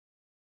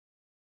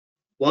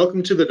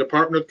Welcome to the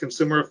Department of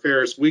Consumer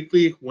Affairs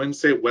weekly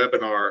Wednesday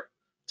webinar.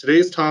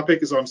 Today's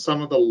topic is on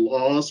some of the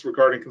laws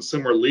regarding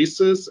consumer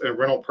leases and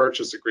rental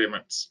purchase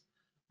agreements.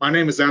 My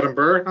name is Adam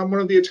Burr. I'm one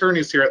of the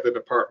attorneys here at the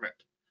department.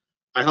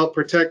 I help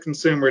protect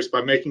consumers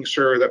by making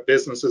sure that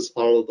businesses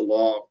follow the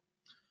law.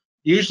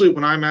 Usually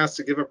when I'm asked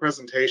to give a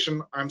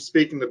presentation, I'm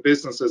speaking to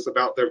businesses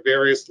about their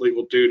various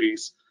legal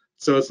duties.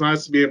 So it's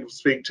nice to be able to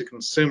speak to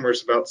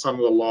consumers about some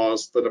of the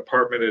laws the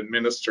department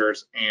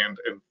administers and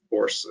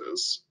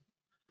enforces.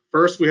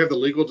 First, we have the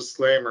legal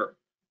disclaimer.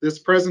 This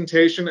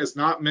presentation is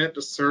not meant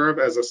to serve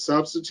as a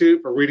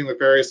substitute for reading the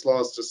various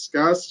laws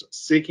discussed,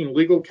 seeking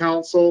legal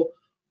counsel,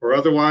 or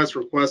otherwise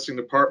requesting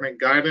department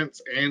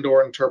guidance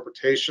and/or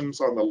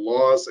interpretations on the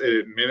laws it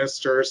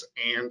administers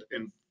and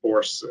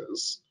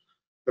enforces.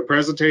 The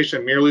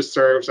presentation merely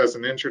serves as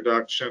an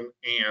introduction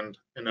and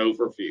an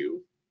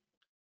overview.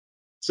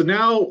 So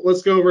now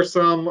let's go over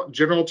some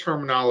general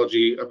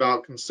terminology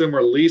about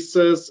consumer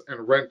leases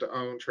and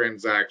rent-to-own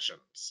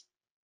transactions.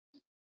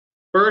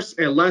 First,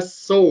 a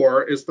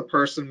lessor is the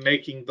person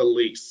making the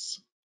lease.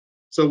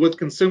 So with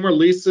consumer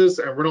leases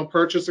and rental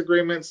purchase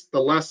agreements, the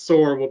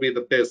lessor will be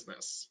the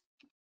business.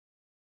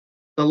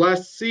 The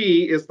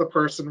lessee is the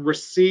person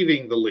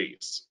receiving the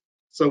lease.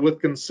 So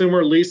with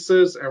consumer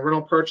leases and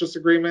rental purchase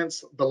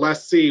agreements, the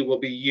lessee will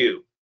be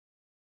you.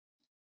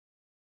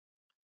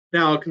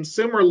 Now, a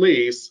consumer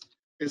lease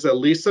is a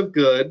lease of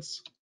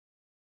goods,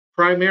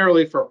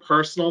 primarily for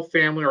personal,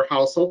 family, or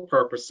household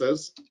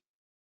purposes,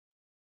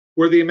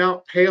 where the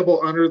amount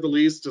payable under the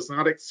lease does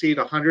not exceed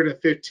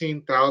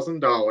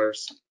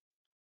 $115,000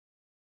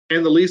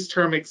 and the lease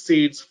term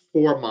exceeds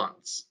 4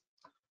 months.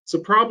 So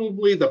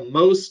probably the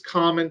most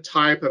common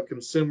type of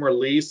consumer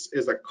lease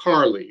is a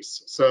car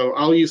lease. So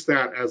I'll use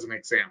that as an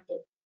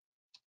example.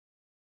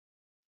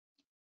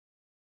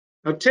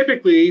 Now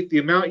typically the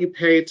amount you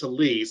pay to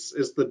lease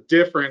is the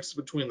difference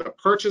between the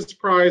purchase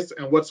price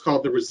and what's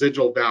called the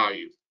residual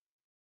value.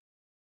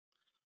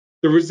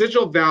 The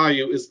residual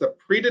value is the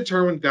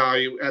predetermined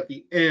value at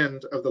the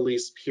end of the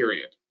lease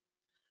period.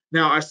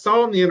 Now, I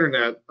saw on the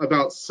internet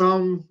about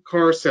some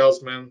car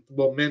salesmen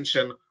will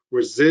mention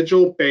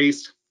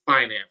residual-based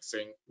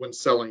financing when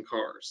selling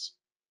cars.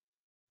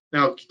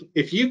 Now,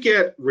 if you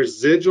get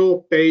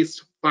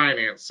residual-based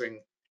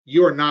financing,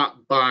 you are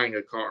not buying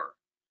a car.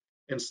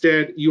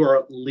 Instead, you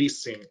are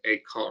leasing a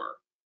car.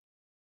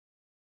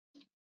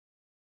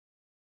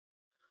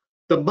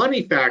 The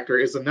money factor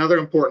is another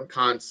important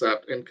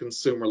concept in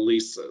consumer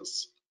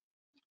leases.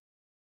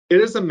 It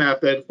is a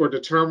method for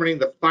determining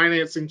the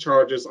financing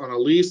charges on a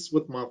lease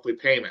with monthly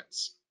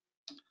payments.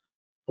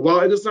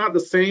 While it is not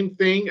the same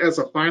thing as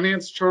a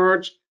finance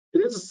charge, it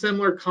is a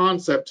similar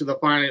concept to the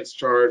finance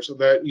charge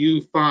that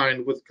you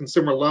find with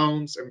consumer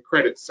loans and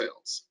credit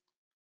sales.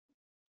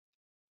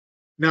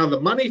 Now, the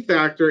money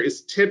factor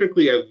is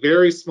typically a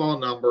very small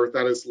number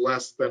that is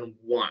less than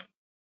 1.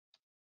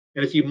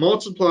 And if you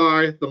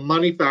multiply the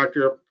money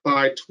factor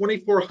by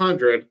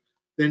 2,400,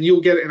 then you'll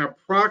get an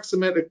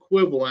approximate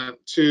equivalent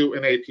to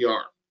an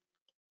APR.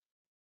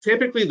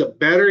 Typically, the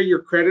better your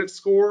credit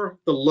score,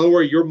 the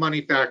lower your money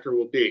factor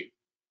will be.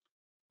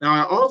 Now,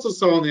 I also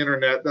saw on the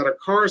internet that a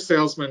car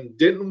salesman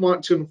didn't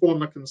want to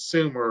inform a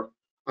consumer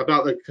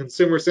about the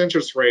consumer's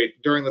interest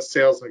rate during the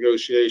sales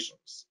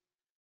negotiations.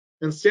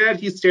 Instead,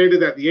 he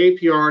stated that the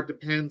APR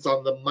depends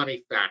on the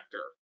money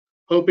factor,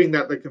 hoping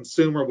that the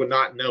consumer would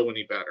not know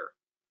any better.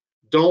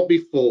 Don't be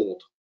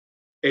fooled.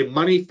 A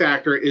money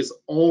factor is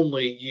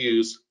only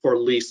used for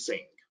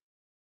leasing.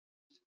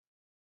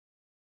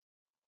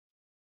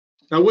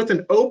 Now, with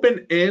an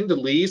open-end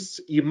lease,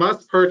 you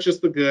must purchase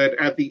the good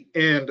at the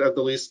end of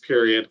the lease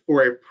period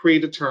for a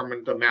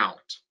predetermined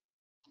amount.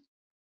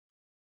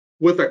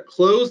 With a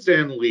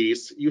closed-end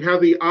lease, you have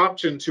the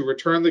option to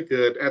return the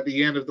good at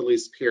the end of the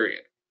lease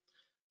period.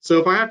 So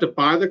if I have to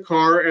buy the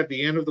car at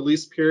the end of the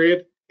lease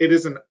period, it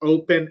is an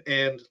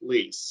open-end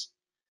lease.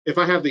 If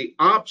I have the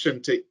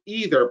option to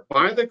either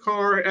buy the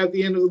car at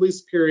the end of the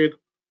lease period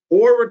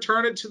or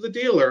return it to the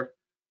dealer,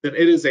 then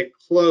it is a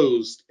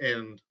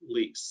closed-end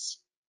lease.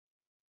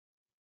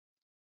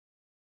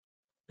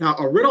 Now,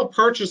 a rental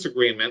purchase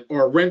agreement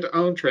or a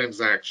rent-to-own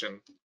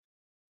transaction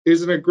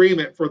is an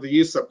agreement for the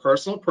use of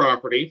personal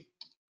property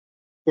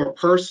for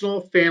personal,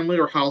 family,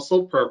 or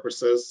household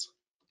purposes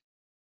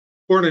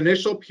for an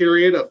initial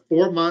period of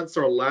 4 months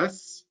or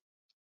less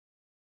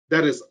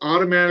that is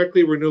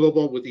automatically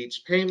renewable with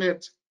each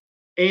payment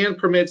and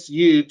permits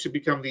you to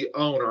become the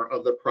owner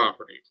of the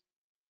property.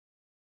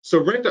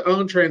 So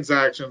rent-to-own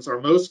transactions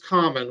are most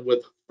common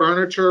with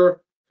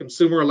furniture,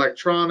 consumer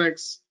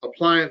electronics,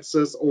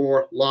 appliances,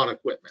 or lawn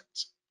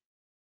equipment.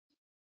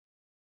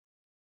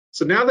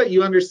 So now that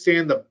you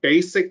understand the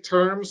basic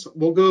terms,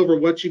 we'll go over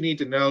what you need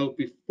to know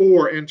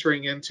before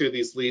entering into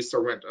these lease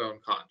or rent-to-own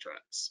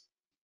contracts.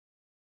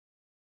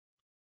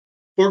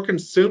 For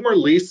consumer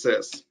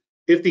leases,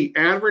 if the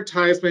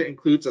advertisement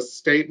includes a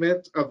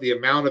statement of the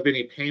amount of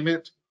any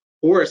payment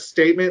or a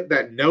statement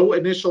that no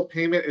initial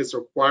payment is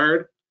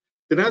required,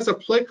 then as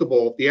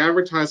applicable, the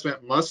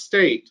advertisement must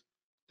state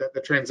that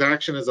the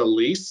transaction is a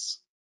lease,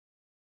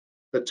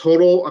 the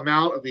total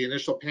amount of the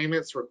initial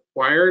payments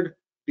required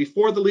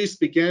before the lease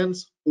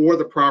begins or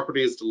the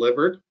property is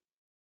delivered,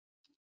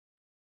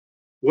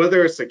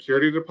 whether a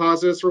security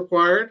deposit is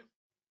required,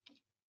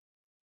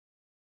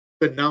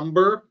 the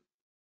number,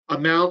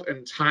 amount,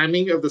 and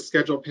timing of the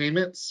scheduled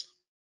payments,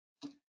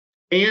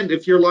 and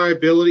if your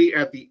liability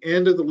at the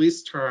end of the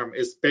lease term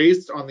is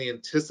based on the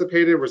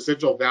anticipated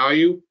residual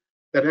value,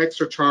 that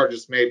extra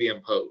charges may be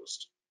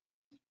imposed.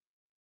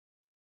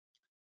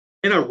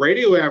 In a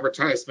radio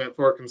advertisement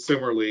for a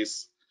consumer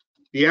lease,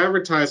 the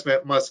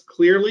advertisement must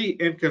clearly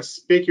and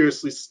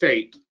conspicuously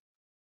state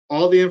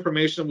all the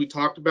information we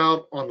talked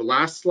about on the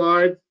last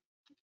slide,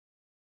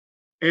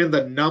 and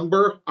the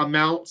number,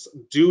 amounts,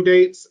 due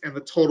dates, and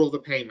the total of the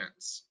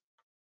payments.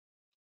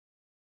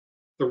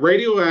 The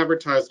radio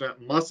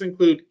advertisement must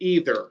include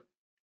either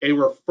a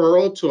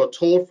referral to a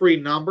toll-free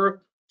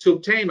number to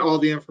obtain all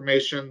the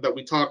information that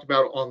we talked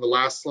about on the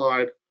last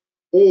slide,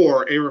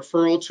 or a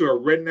referral to a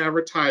written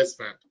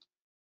advertisement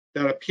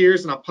that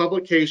appears in a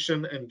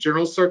publication in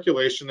general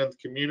circulation in the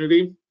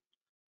community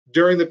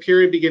during the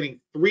period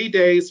beginning 3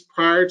 days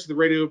prior to the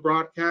radio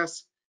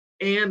broadcast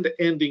and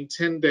ending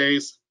 10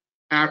 days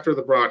after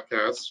the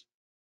broadcast.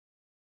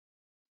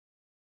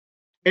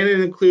 And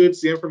it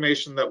includes the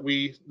information that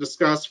we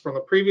discussed from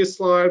the previous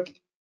slide,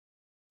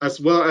 as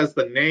well as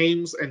the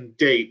names and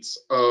dates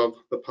of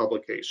the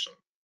publication.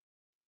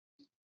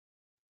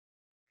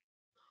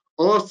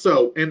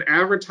 Also, in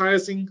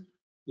advertising,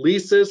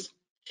 leases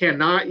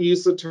cannot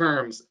use the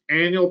terms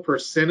annual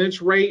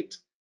percentage rate,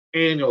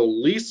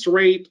 annual lease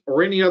rate,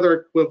 or any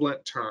other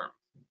equivalent term.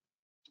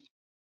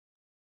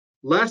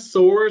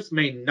 Lessors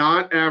may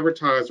not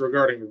advertise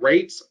regarding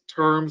rates,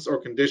 terms,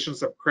 or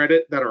conditions of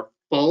credit that are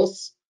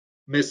false,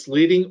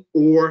 misleading,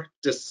 or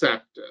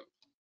deceptive.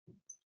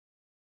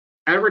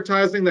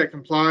 Advertising that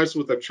complies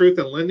with the Truth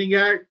in Lending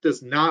Act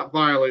does not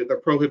violate the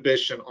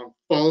prohibition on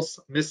false,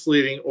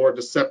 misleading, or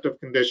deceptive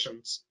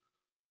conditions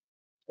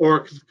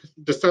or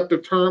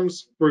deceptive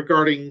terms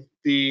regarding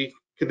the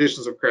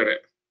conditions of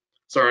credit.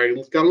 Sorry,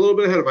 got a little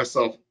bit ahead of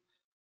myself.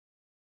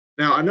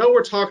 Now, I know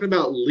we're talking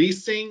about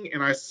leasing,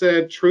 and I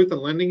said Truth in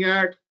Lending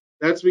Act.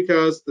 That's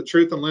because the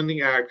Truth in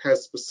Lending Act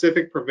has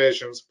specific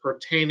provisions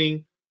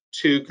pertaining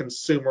to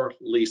consumer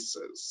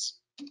leases.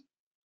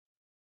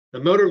 The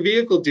motor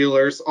vehicle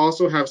dealers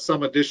also have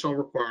some additional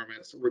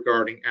requirements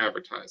regarding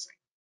advertising.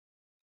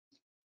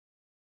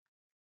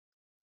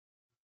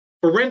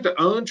 For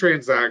rent-to-own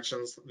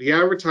transactions, the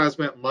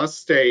advertisement must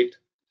state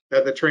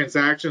that the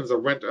transaction is a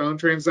rent-to-own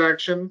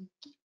transaction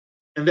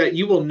and that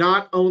you will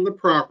not own the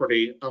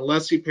property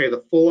unless you pay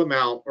the full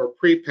amount or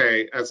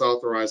prepay as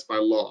authorized by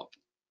law.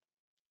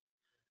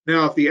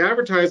 Now, if the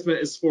advertisement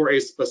is for a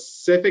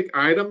specific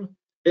item,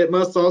 it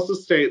must also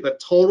state the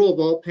total of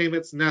all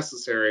payments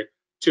necessary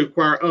to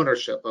acquire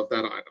ownership of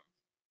that item.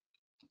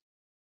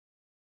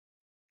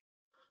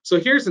 So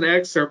here's an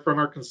excerpt from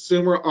our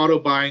consumer auto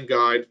buying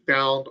guide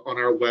found on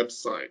our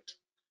website.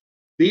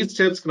 These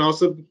tips can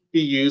also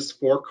be used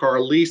for car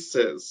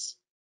leases.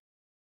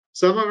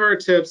 Some of our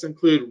tips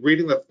include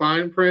reading the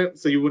fine print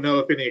so you will know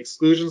if any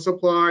exclusions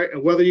apply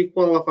and whether you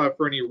qualify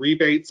for any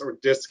rebates or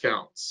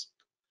discounts.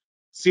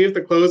 See if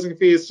the closing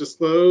fee is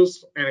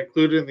disclosed and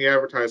included in the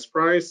advertised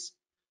price.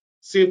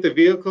 See if the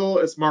vehicle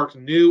is marked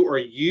new or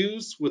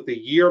used with the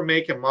year,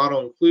 make, and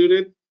model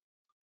included.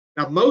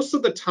 Now, most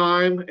of the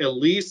time, a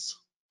lease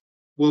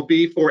will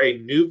be for a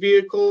new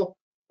vehicle,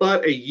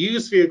 but a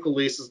used vehicle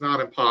lease is not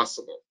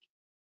impossible.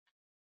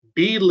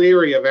 Be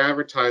leery of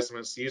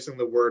advertisements using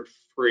the word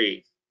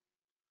free.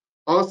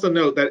 Also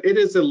note that it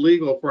is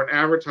illegal for an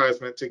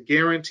advertisement to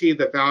guarantee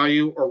the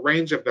value or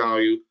range of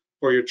value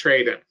for your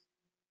trade-in.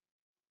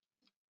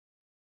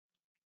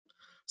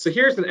 So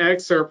here's an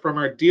excerpt from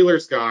our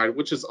dealer's guide,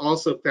 which is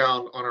also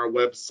found on our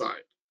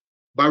website.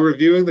 By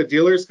reviewing the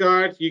dealer's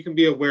guide, you can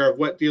be aware of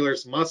what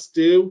dealers must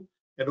do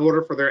in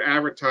order for their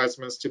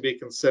advertisements to be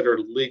considered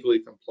legally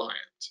compliant.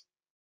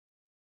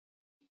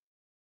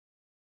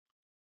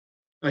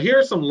 Now, here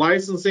are some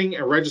licensing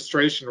and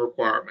registration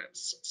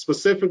requirements,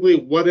 specifically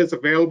what is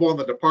available on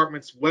the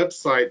department's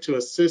website to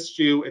assist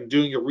you in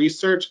doing your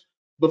research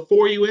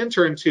before you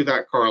enter into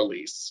that car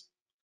lease.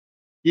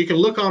 You can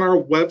look on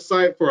our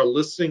website for a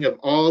listing of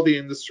all the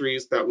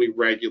industries that we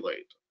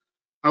regulate.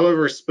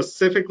 However,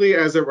 specifically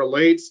as it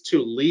relates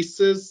to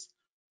leases,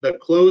 the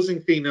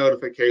closing fee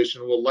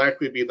notification will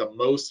likely be the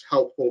most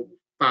helpful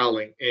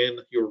filing in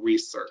your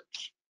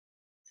research.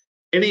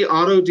 Any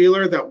auto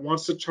dealer that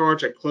wants to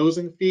charge a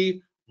closing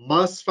fee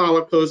must file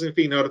a closing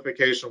fee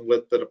notification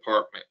with the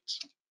department.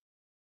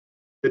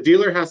 The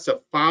dealer has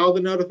to file the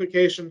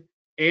notification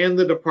and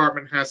the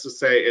department has to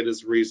say it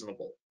is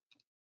reasonable.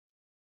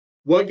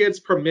 What gets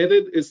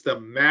permitted is the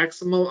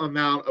maximum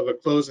amount of a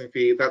closing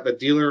fee that the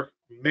dealer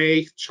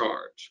may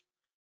charge.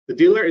 The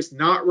dealer is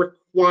not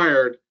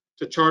required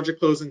to charge a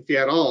closing fee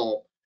at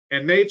all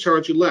and may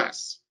charge you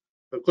less.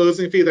 The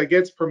closing fee that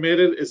gets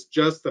permitted is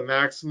just the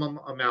maximum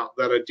amount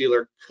that a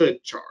dealer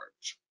could charge.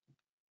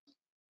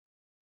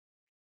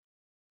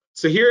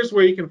 So here's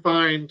where you can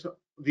find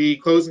the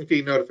closing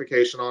fee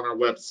notification on our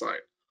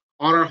website.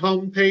 On our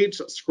home page,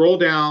 scroll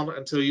down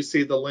until you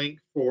see the link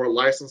for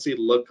licensee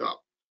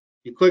lookup.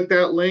 You click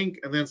that link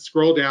and then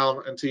scroll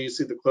down until you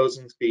see the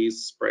closing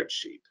fees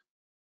spreadsheet.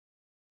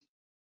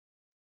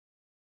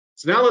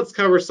 So now let's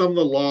cover some of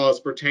the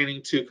laws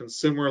pertaining to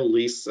consumer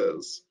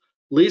leases.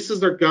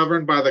 Leases are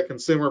governed by the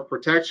Consumer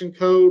Protection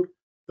Code,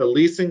 the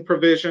leasing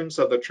provisions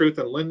of the Truth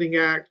in Lending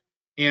Act,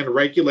 and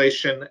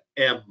Regulation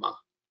M.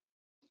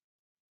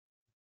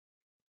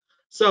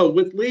 So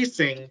with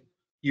leasing,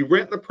 you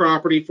rent the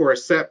property for a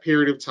set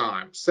period of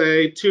time,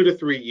 say 2 to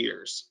 3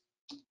 years.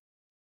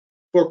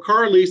 For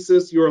car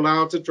leases, you're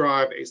allowed to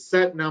drive a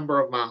set number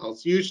of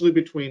miles, usually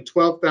between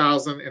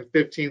 12,000 and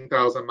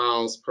 15,000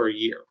 miles per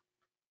year.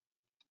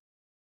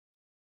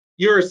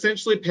 You're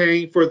essentially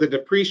paying for the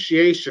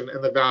depreciation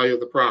in the value of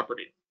the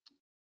property.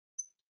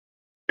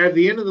 At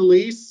the end of the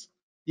lease,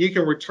 you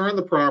can return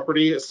the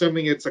property,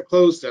 assuming it's a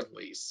closed-end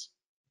lease.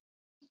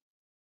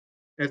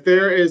 If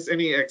there is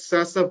any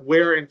excessive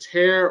wear and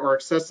tear or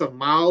excessive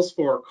miles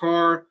for a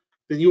car,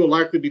 then you will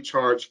likely be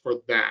charged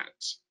for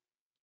that.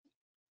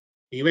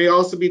 You may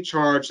also be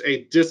charged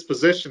a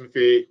disposition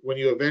fee when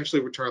you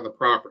eventually return the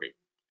property.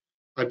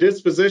 A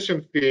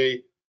disposition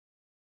fee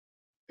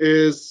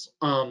is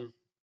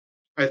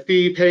a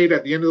fee paid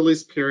at the end of the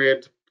lease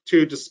period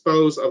to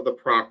dispose of the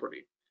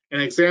property.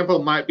 An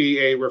example might be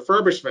a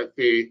refurbishment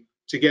fee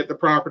to get the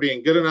property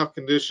in good enough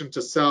condition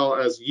to sell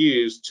as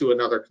used to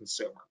another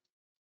consumer.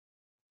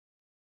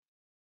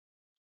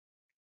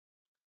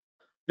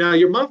 Now,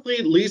 your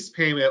monthly lease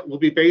payment will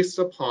be based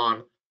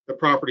upon the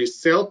property's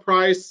sale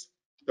price,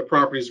 the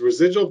property's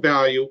residual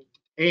value,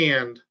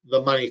 and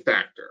the money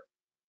factor.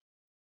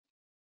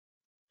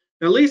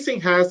 Now,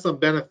 leasing has some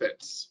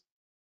benefits.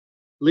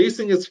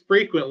 Leasing is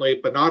frequently,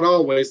 but not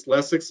always,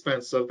 less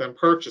expensive than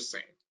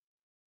purchasing.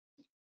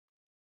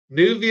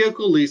 New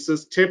vehicle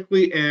leases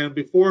typically end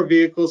before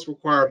vehicles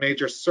require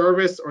major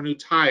service or new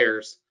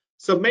tires,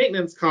 so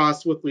maintenance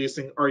costs with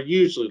leasing are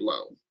usually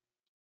low.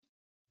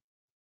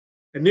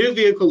 And new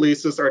vehicle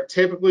leases are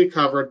typically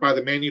covered by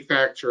the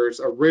manufacturer's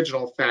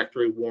original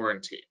factory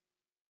warranty.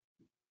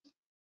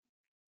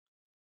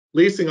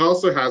 Leasing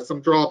also has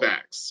some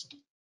drawbacks.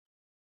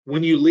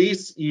 When you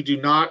lease, you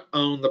do not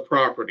own the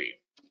property.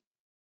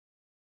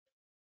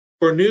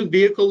 For new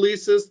vehicle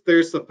leases,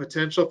 there's the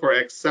potential for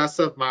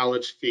excessive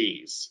mileage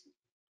fees.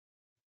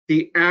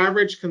 The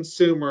average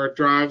consumer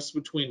drives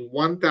between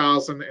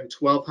 1,000 and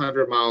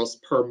 1,200 miles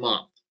per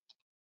month.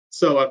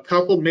 So a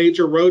couple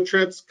major road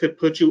trips could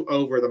put you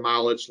over the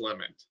mileage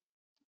limit.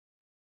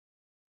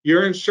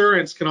 Your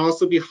insurance can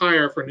also be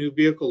higher for new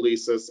vehicle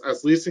leases,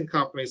 as leasing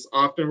companies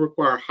often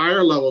require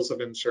higher levels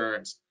of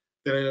insurance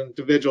than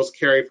individuals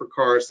carry for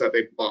cars that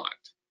they bought.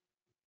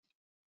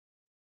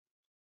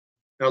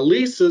 Now,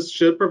 leases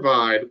should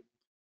provide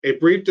a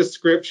brief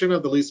description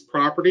of the leased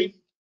property,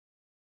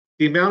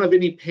 the amount of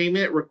any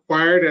payment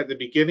required at the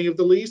beginning of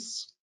the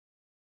lease,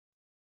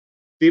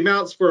 the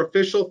amounts for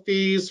official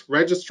fees,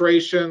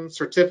 registration,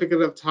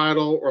 certificate of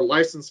title, or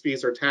license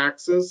fees or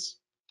taxes,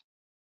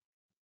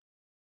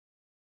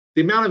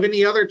 the amount of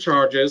any other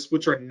charges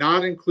which are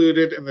not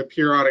included in the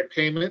periodic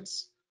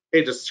payments,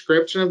 a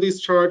description of these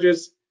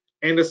charges,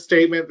 and a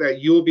statement that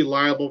you will be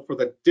liable for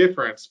the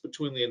difference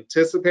between the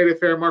anticipated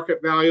fair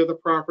market value of the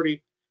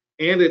property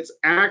and its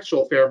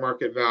actual fair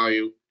market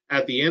value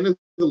at the end of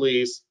the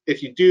lease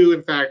if you do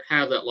in fact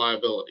have that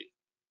liability.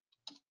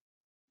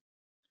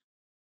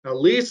 Now,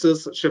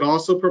 leases should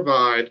also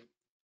provide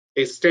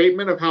a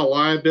statement of how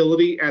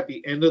liability at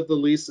the end of the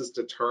lease is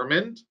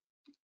determined,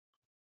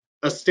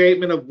 a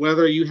statement of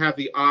whether you have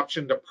the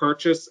option to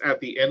purchase at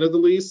the end of the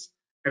lease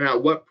and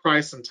at what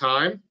price and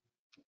time,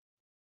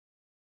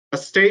 a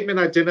statement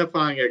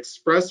identifying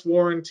express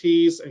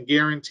warranties and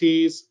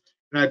guarantees,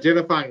 and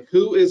identifying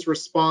who is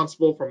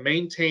responsible for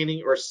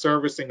maintaining or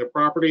servicing the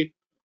property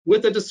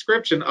with a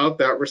description of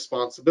that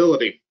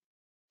responsibility,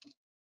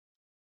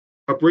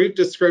 a brief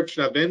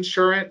description of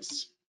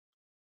insurance,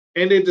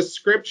 and a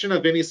description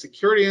of any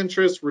security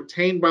interest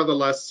retained by the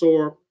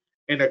lessor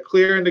and a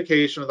clear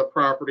indication of the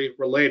property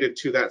related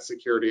to that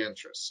security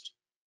interest.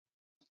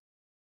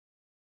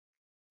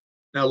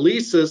 Now,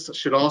 leases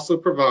should also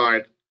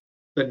provide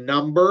the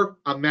number,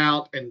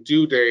 amount, and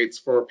due dates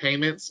for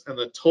payments and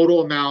the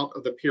total amount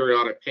of the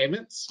periodic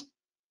payments.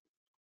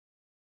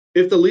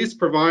 If the lease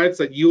provides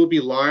that you will be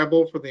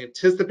liable for the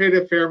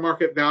anticipated fair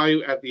market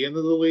value at the end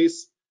of the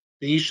lease,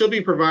 then you should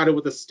be provided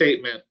with a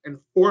statement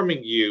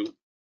informing you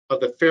of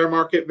the fair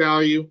market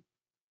value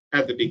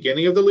at the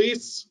beginning of the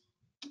lease,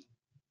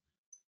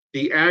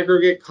 the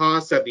aggregate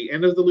cost at the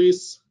end of the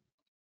lease,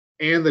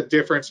 and the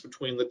difference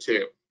between the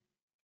two.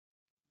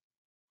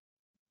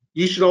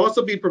 You should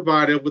also be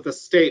provided with a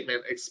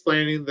statement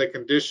explaining the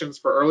conditions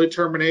for early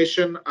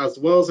termination, as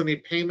well as any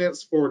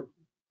payments for,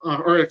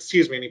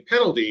 any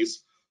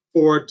penalties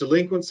for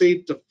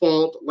delinquency,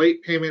 default,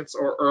 late payments,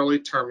 or early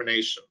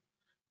termination.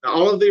 Now,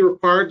 all of the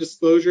required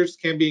disclosures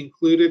can be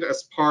included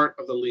as part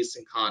of the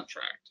leasing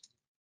contract.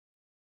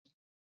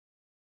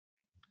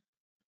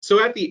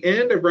 So at the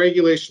end of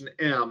Regulation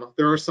M,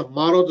 there are some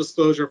model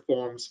disclosure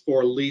forms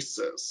for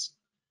leases.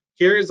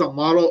 Here is a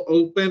model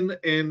open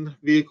and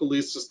vehicle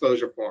lease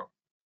disclosure form.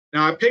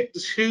 Now I picked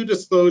 2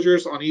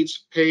 disclosures on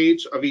each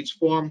page of each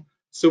form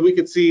so we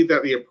could see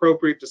that the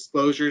appropriate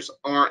disclosures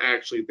are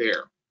actually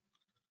there.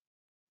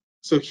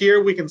 So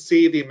here we can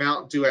see the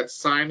amount due at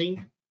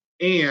signing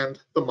and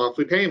the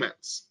monthly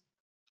payments.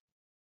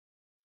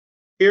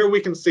 Here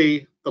we can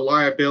see the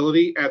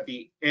liability at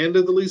the end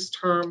of the lease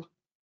term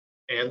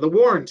and the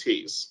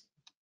warranties.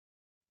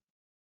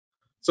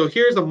 So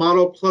here's a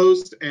model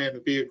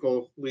closed-end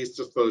vehicle lease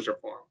disclosure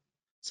form.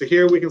 So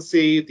here we can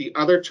see the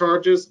other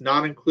charges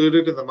not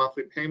included in the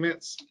monthly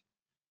payments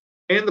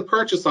and the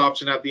purchase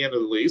option at the end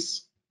of the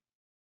lease.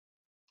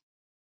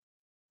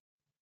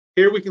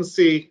 Here we can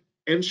see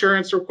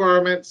insurance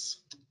requirements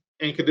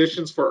and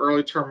conditions for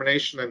early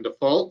termination and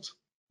default.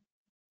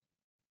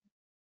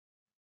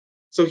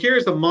 So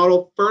here's the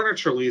model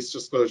furniture lease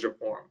disclosure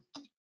form.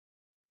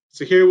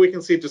 So here we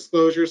can see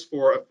disclosures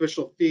for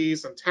official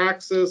fees and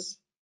taxes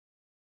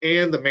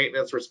and the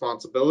maintenance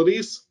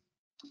responsibilities.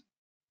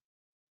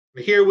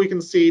 And here we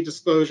can see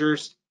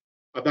disclosures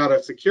about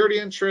a security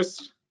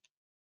interest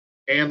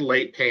and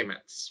late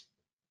payments.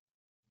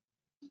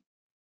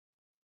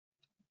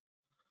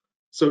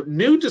 So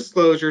new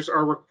disclosures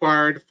are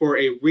required for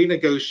a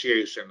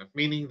renegotiation,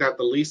 meaning that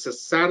the lease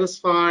is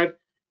satisfied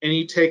and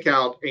you take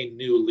out a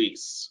new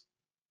lease.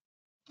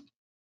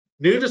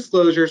 New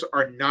disclosures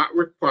are not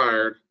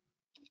required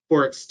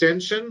for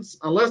extensions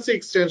unless the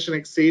extension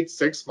exceeds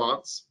 6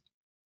 months,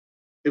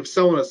 if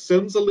someone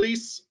assumes a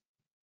lease,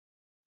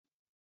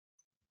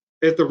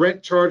 if the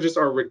rent charges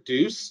are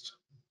reduced,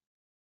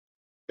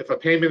 if a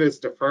payment is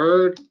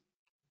deferred,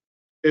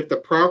 if the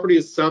property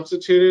is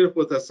substituted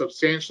with a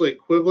substantially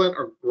equivalent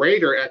or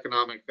greater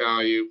economic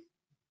value,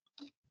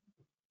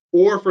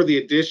 or for the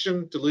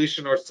addition,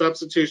 deletion, or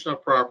substitution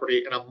of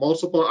property in a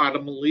multiple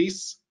item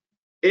lease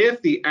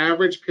if the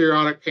average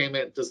periodic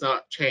payment does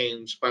not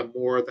change by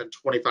more than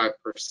 25%.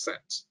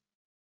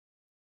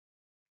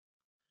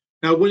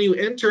 Now, when you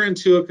enter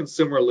into a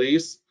consumer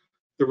lease,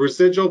 the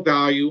residual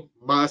value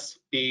must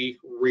be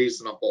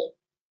reasonable.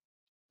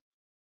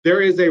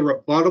 There is a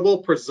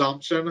rebuttable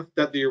presumption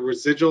that the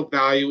residual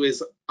value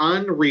is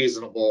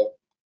unreasonable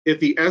if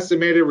the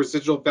estimated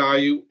residual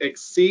value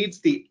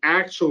exceeds the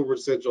actual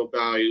residual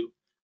value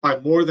by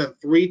more than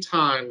 3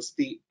 times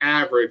the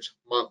average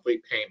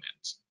monthly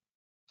payment.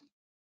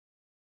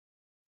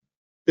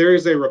 There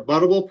is a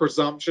rebuttable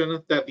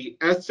presumption that the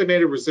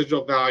estimated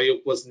residual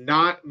value was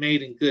not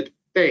made in good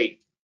faith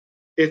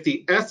if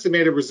the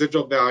estimated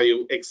residual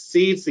value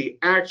exceeds the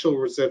actual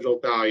residual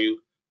value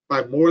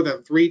by more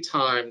than 3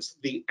 times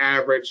the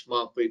average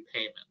monthly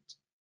payment.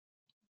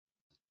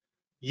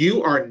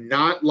 You are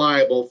not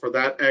liable for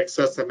that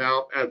excess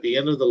amount at the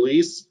end of the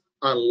lease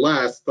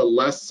unless the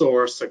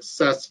lessor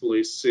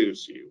successfully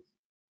sues you.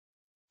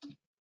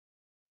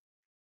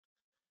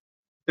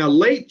 Now,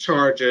 late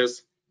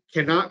charges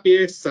cannot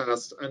be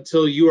assessed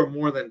until you are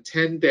more than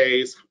 10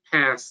 days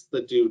past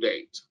the due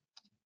date.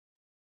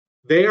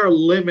 They are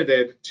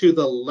limited to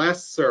the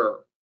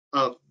lesser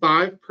of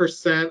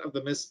 5% of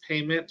the missed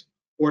payment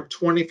or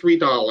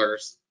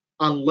 $23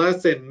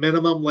 unless a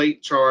minimum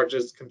late charge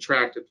is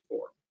contracted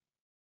for.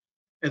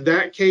 In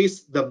that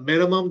case, the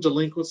minimum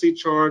delinquency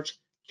charge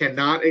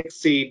cannot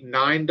exceed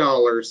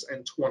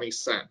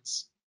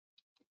 $9.20.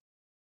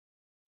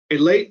 A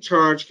late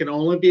charge can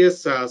only be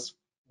assessed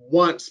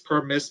once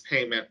per missed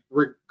payment,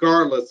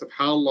 regardless of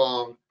how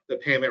long the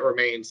payment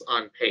remains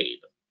unpaid.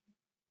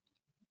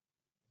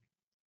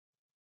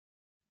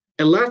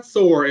 A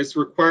lessor is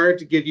required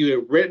to give you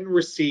a written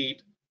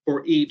receipt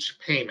for each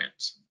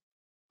payment.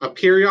 A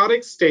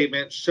periodic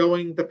statement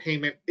showing the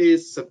payment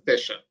is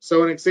sufficient.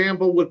 So an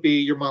example would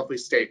be your monthly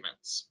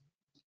statements.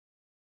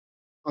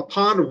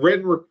 Upon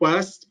written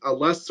request, a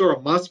lessor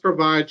must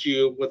provide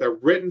you with a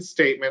written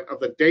statement of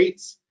the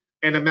dates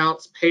and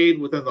amounts paid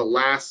within the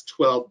last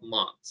 12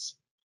 months.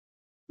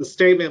 The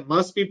statement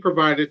must be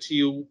provided to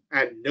you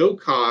at no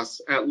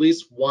cost at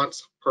least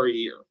once per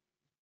year.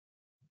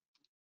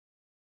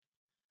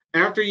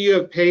 After you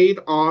have paid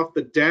off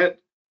the debt,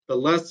 the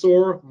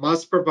lessor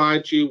must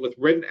provide you with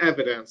written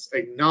evidence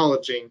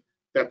acknowledging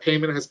that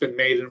payment has been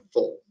made in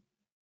full.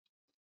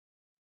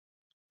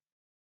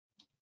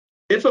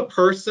 If a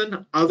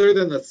person other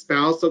than the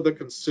spouse of the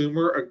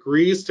consumer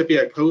agrees to be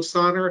a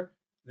cosigner,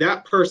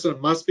 that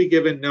person must be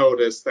given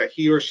notice that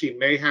he or she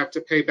may have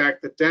to pay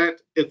back the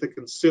debt if the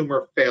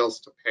consumer fails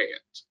to pay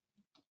it.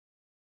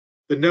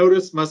 The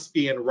notice must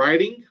be in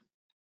writing,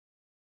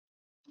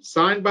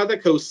 signed by the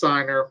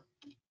cosigner,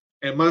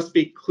 and must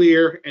be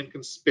clear and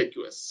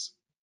conspicuous.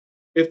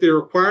 If the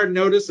required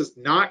notice is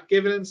not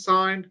given and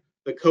signed,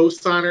 the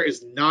cosigner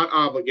is not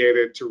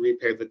obligated to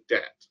repay the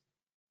debt.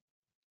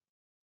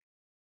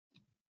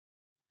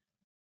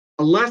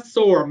 A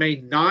lessor may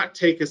not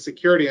take a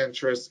security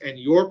interest in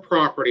your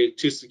property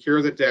to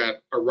secure the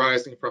debt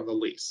arising from the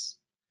lease.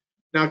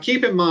 Now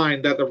keep in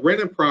mind that the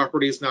rented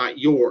property is not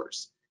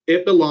yours.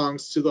 It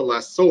belongs to the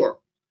lessor.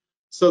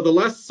 So the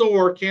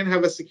lessor can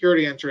have a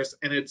security interest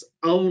in its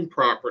own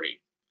property.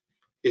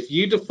 If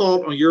you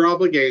default on your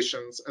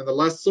obligations and the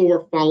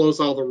lessor follows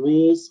all the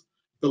rules,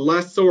 the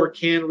lessor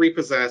can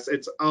repossess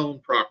its own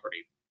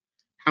property.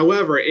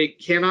 However, it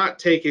cannot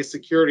take a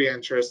security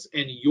interest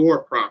in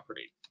your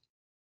property.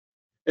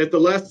 If the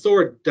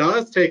lessor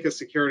does take a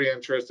security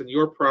interest in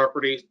your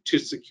property to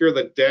secure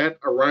the debt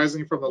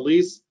arising from the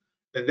lease,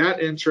 then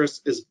that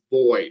interest is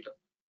void.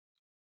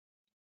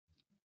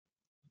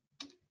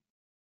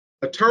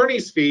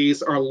 Attorney's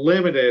fees are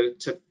limited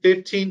to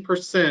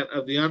 15%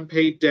 of the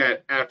unpaid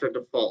debt after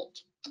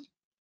default.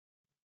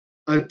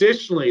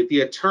 Additionally,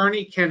 the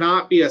attorney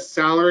cannot be a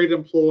salaried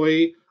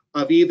employee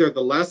of either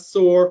the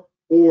lessor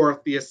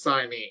or the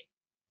assignee.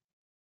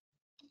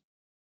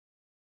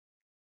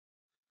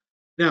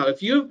 Now,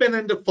 if you have been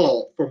in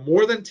default for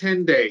more than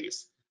 10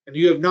 days and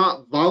you have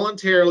not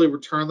voluntarily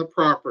returned the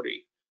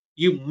property,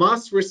 you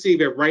must receive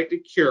a right to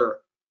cure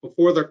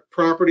before the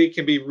property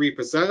can be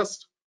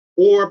repossessed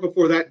or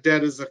before that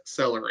debt is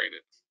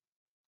accelerated.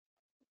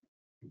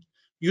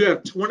 You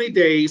have 20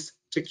 days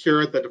to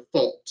cure the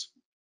default.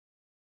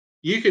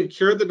 You can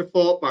cure the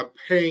default by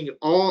paying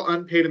all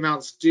unpaid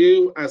amounts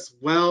due as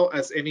well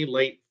as any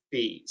late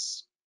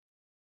fees.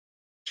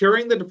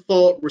 Curing the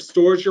default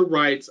restores your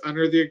rights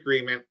under the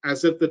agreement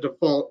as if the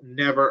default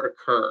never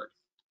occurred.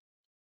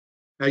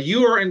 Now,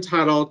 you are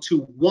entitled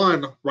to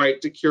one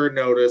right to cure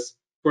notice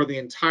for the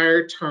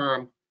entire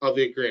term of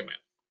the agreement.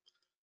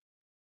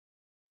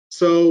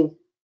 So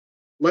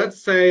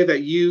let's say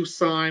that you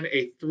sign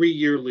a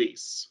 3-year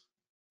lease.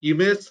 You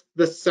miss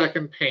the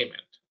second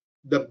payment.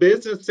 The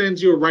business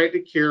sends you a right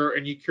to cure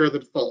and you cure the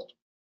default.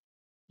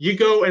 You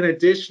go an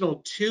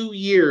additional 2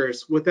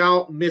 years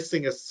without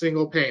missing a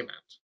single payment.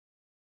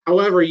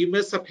 However, you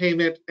miss a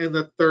payment in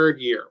the 3rd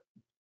year.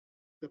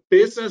 The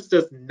business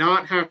does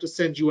not have to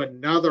send you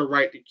another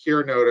right to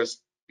cure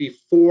notice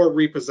before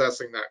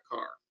repossessing that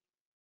car.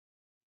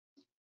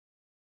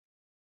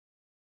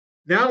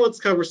 Now let's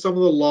cover some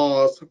of the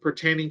laws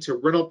pertaining to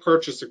rental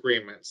purchase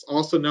agreements,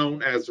 also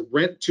known as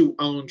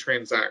rent-to-own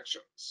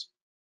transactions.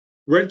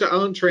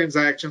 Rent-to-own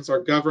transactions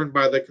are governed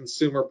by the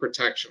Consumer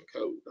Protection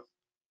Code.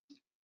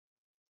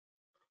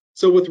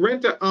 So with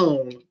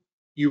rent-to-own,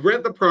 you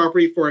rent the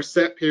property for a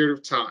set period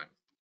of time.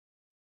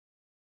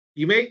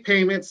 You make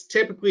payments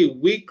typically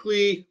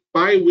weekly,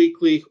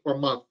 bi-weekly, or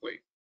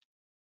monthly.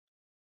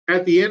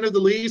 At the end of the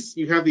lease,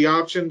 you have the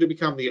option to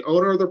become the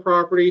owner of the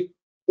property,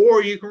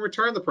 or you can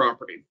return the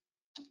property.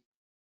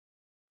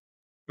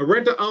 A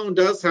rent-to-own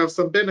does have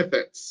some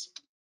benefits.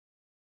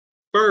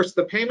 First,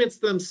 the payments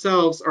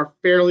themselves are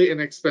fairly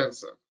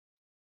inexpensive.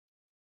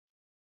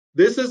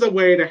 This is a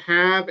way to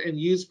have and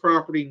use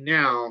property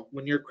now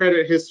when your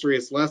credit history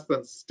is less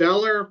than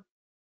stellar,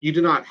 you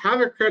do not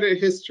have a credit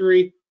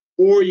history,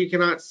 or you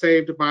cannot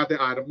save to buy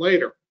the item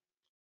later.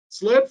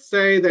 So let's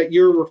say that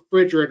your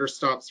refrigerator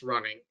stops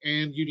running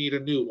and you need a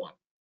new one.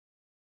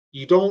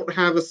 You don't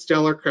have a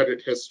stellar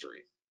credit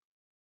history.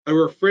 A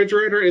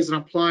refrigerator is an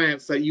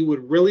appliance that you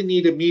would really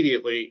need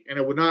immediately, and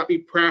it would not be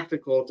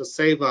practical to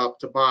save up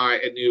to buy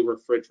a new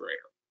refrigerator.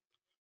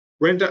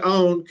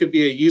 Rent-to-own could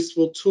be a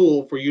useful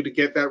tool for you to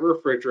get that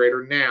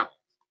refrigerator now.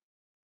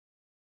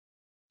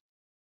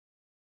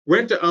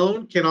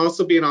 Rent-to-own can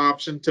also be an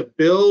option to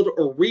build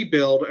or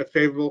rebuild a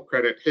favorable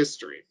credit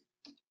history.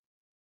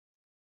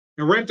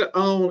 Now,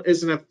 rent-to-own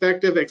is an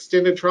effective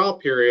extended trial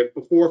period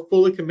before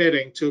fully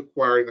committing to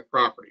acquiring the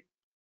property.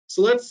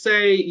 So let's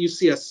say you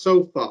see a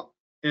sofa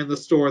in the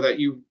store that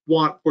you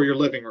want for your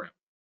living room.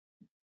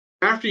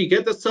 After you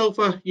get the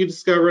sofa, you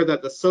discover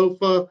that the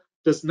sofa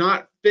does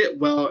not fit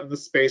well in the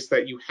space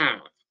that you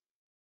have.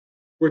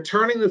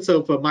 Returning the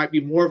sofa might be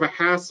more of a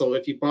hassle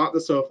if you bought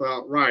the sofa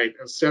outright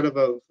instead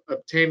of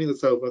obtaining the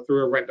sofa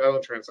through a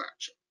rent-to-own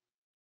transaction.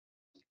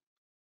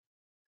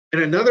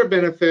 And another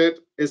benefit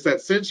is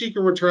that since you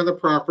can return the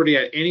property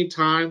at any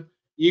time,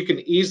 you can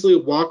easily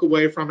walk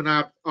away from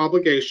an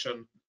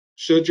obligation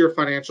should your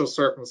financial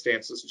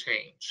circumstances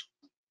change.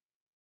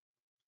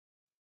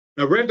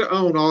 Now,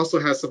 rent-to-own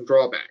also has some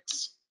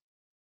drawbacks.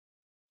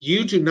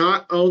 You do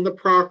not own the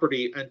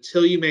property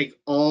until you make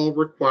all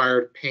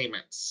required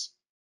payments.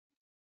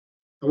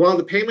 And while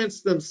the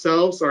payments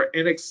themselves are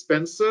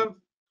inexpensive,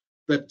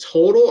 the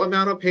total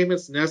amount of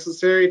payments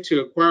necessary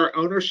to acquire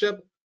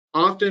ownership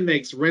often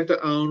makes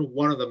rent-to-own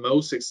one of the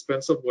most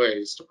expensive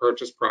ways to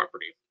purchase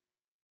property.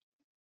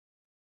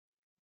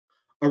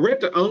 A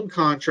rent-to-own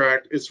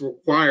contract is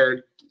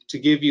required to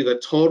give you the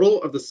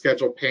total of the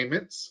scheduled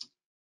payments,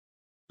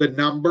 the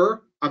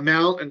number,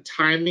 amount, and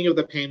timing of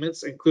the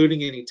payments,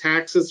 including any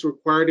taxes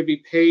required to be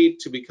paid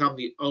to become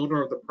the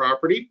owner of the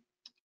property,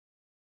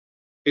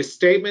 a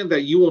statement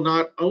that you will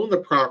not own the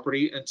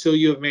property until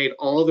you have made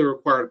all the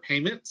required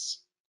payments,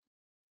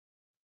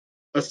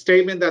 a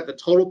statement that the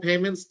total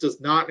payments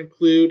does not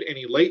include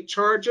any late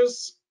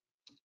charges,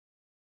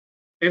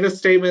 and a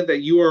statement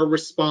that you are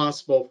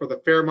responsible for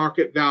the fair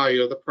market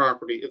value of the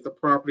property if the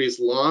property is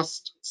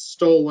lost,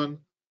 stolen,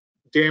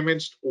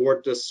 damaged, or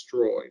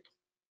destroyed.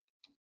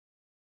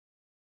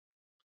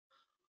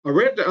 A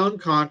rent-to-own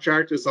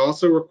contract is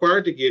also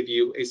required to give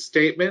you a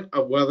statement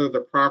of whether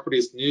the property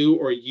is new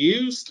or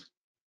used,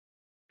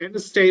 and a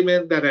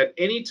statement that at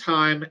any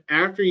time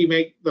after you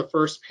make the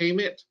first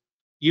payment,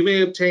 you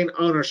may obtain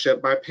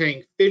ownership by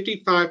paying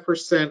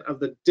 55% of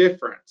the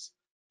difference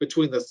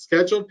between the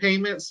scheduled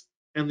payments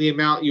and the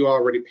amount you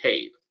already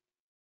paid.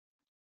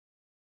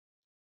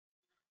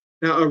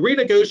 Now, a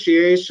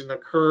renegotiation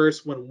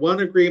occurs when one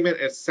agreement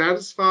is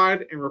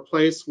satisfied and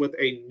replaced with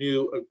a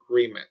new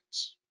agreement.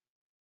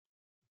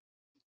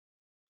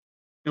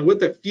 And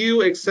with a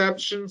few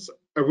exceptions,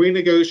 a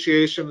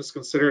renegotiation is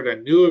considered a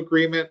new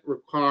agreement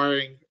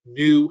requiring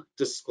new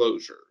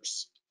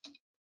disclosures.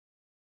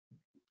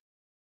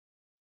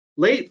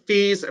 Late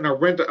fees in a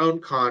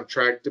rent-to-own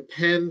contract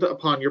depend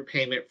upon your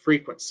payment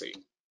frequency.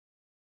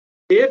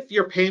 If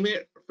your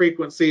payment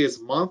frequency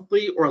is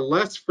monthly or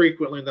less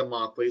frequently than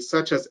monthly,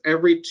 such as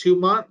every 2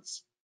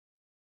 months,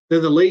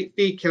 then the late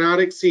fee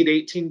cannot exceed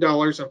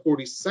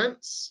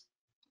 $18.40,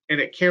 and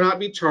it cannot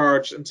be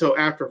charged until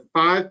after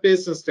 5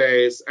 business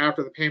days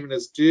after the payment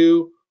is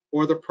due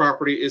or the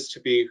property is to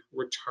be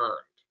returned.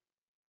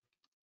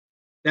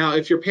 Now,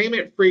 if your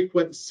payment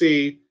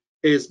frequency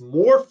is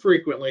more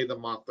frequently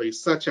than monthly,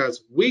 such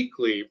as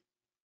weekly,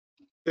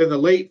 then the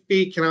late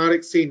fee cannot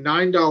exceed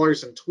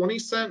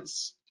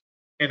 $9.20,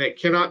 and it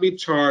cannot be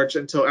charged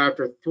until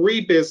after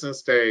 3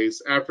 business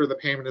days after the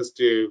payment is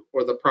due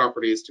or the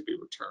property is to be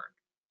returned.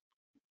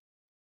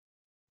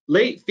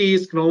 Late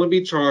fees can only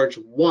be charged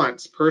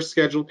once per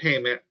scheduled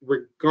payment,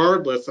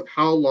 regardless of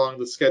how long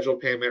the scheduled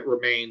payment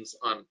remains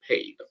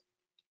unpaid.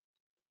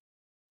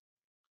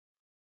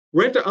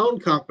 Rent-to-own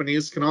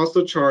companies can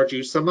also charge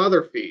you some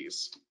other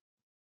fees.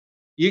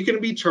 You can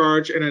be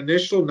charged an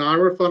initial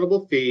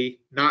non-refundable fee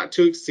not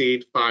to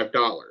exceed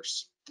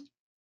 $5.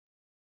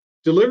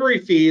 Delivery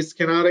fees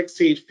cannot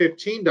exceed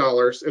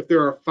 $15 if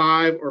there are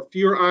 5 or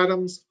fewer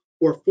items,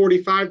 or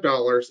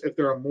 $45 if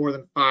there are more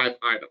than 5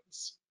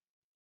 items.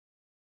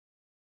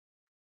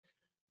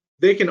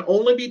 They can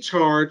only be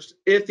charged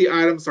if the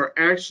items are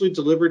actually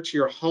delivered to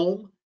your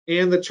home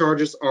and the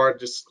charges are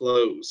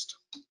disclosed.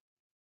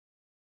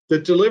 The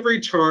delivery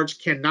charge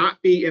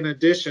cannot be in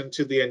addition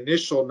to the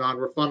initial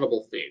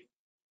non-refundable fee.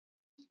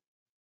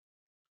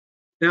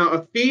 Now,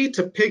 a fee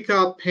to pick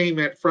up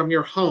payment from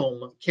your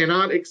home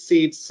cannot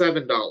exceed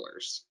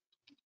 $7.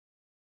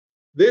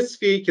 This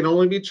fee can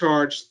only be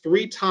charged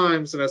 3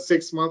 times in a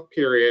 6-month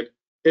period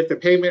if the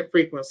payment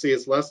frequency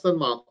is less than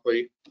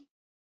monthly,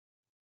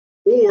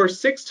 or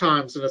 6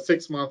 times in a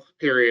 6-month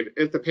period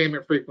if the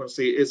payment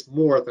frequency is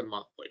more than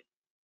monthly.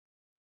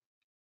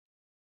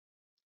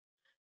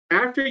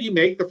 After you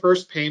make the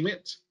first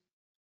payment,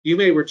 you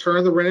may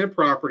return the rented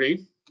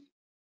property,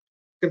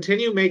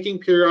 continue making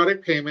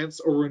periodic payments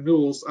or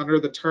renewals under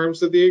the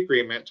terms of the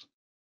agreement,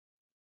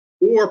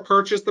 or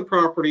purchase the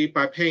property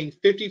by paying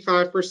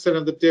 55%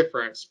 of the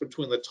difference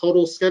between the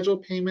total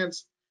scheduled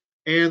payments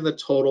and the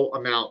total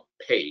amount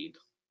paid.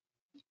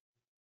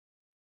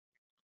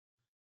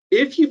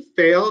 If you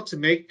fail to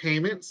make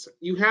payments,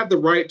 you have the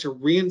right to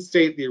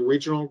reinstate the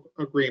original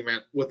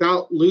agreement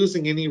without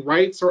losing any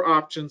rights or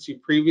options you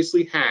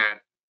previously had.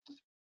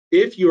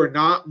 If you are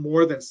not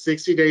more than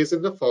 60 days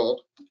in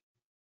default,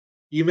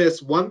 you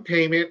miss one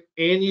payment,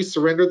 and you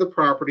surrender the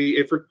property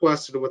if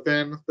requested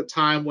within the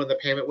time when the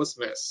payment was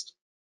missed.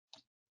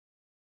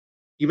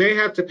 You may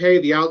have to pay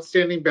the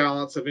outstanding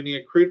balance of any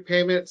accrued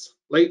payments,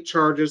 late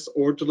charges,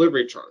 or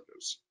delivery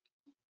charges.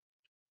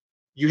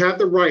 You have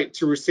the right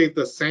to receive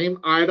the same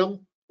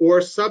item or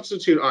a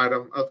substitute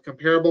item of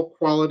comparable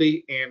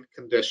quality and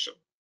condition.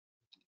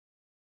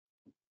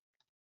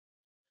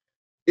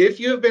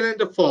 If you have been in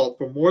default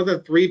for more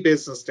than 3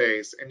 business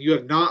days and you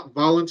have not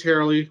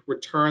voluntarily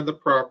returned the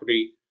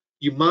property,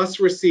 you must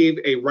receive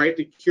a right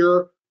to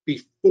cure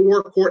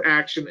before court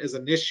action is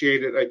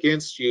initiated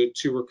against you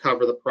to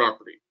recover the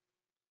property.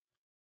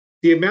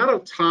 The amount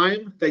of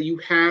time that you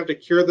have to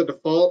cure the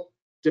default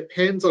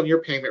depends on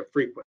your payment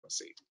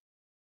frequency.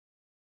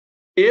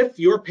 If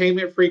your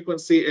payment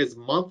frequency is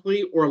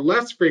monthly or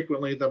less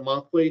frequently than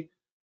monthly,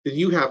 then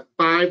you have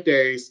 5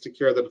 days to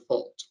cure the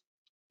default.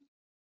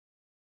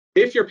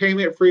 If your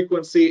payment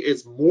frequency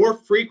is more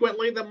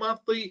frequently than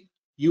monthly,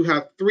 you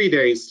have 3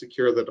 days to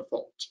cure the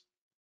default.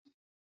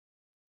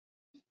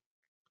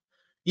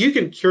 You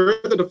can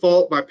cure the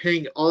default by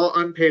paying all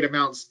unpaid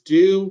amounts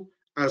due,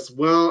 as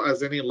well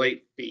as any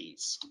late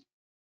fees.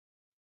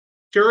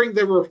 Curing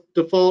the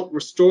default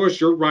restores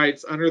your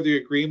rights under the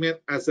agreement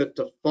as if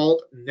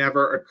default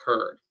never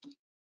occurred.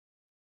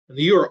 And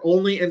you are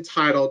only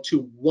entitled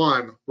to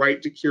 1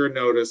 right to cure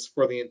notice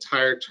for the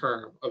entire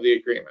term of the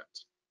agreement.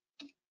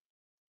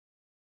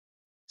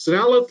 So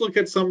now let's look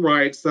at some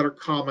rights that are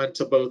common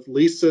to both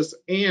leases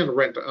and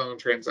rent-to-own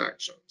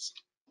transactions.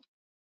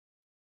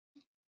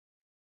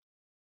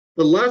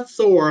 The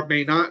lessor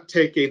may not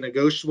take a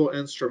negotiable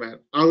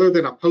instrument other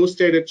than a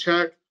post-dated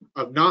check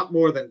of not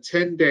more than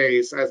 10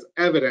 days as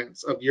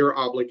evidence of your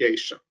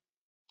obligation.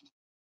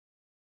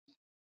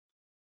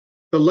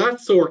 The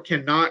lessor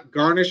cannot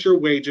garnish your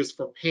wages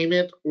for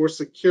payment or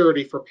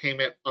security for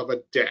payment of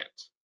a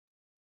debt.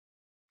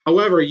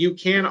 However, you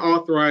can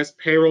authorize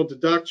payroll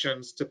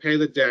deductions to pay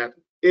the debt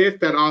if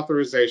that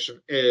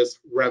authorization is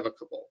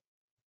revocable.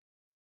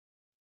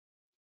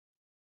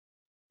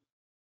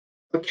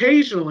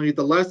 Occasionally,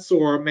 the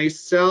lessor may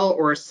sell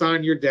or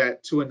assign your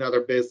debt to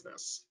another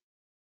business.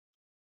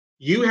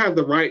 You have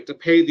the right to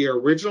pay the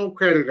original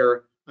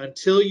creditor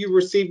until you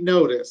receive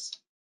notice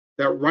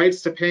that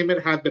rights to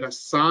payment have been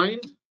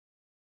assigned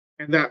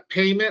and that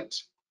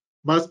payment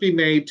must be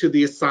made to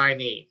the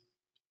assignee.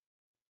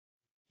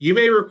 You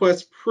may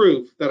request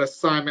proof that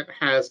assignment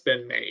has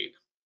been made.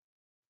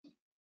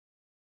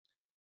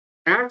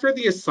 After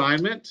the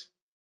assignment,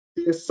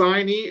 the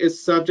assignee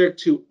is subject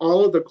to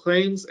all of the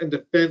claims and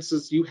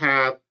defenses you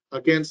have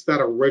against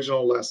that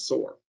original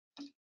lessor.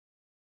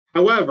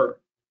 However,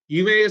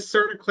 you may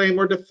assert a claim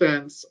or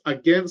defense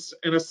against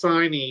an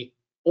assignee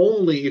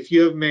only if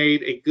you have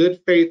made a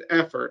good faith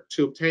effort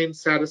to obtain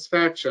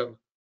satisfaction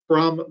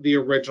from the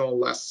original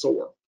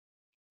lessor.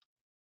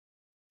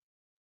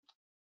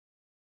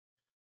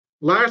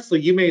 Lastly,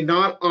 you may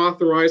not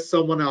authorize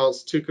someone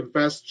else to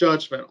confess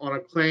judgment on a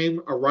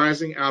claim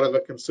arising out of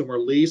a consumer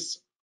lease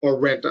or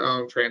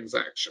rent-to-own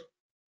transaction.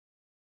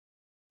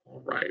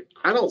 All right,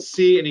 I don't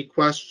see any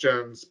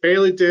questions.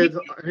 Bailey, did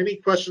any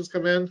questions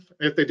come in?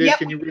 If they did, Yep.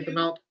 Can you read them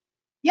out?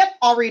 Yep,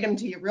 I'll read them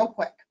to you real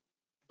quick.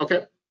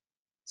 Okay.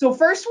 So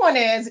first one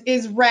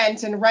is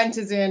rent, and rent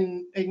is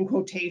in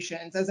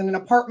quotations, as in an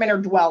apartment or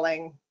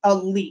dwelling, a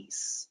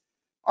lease.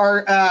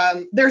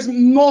 There's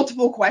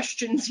multiple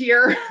questions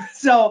here,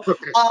 so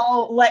Okay.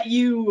 I'll let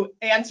you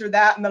answer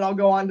that, and then I'll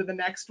go on to the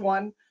next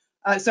one.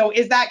 So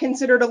is that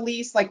considered a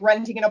lease, like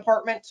renting an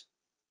apartment?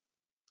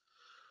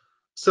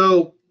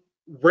 So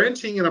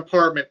renting an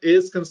apartment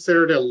is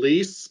considered a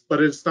lease,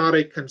 but it's not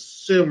a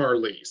consumer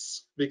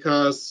lease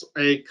because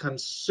a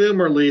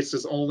consumer lease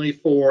is only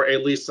for a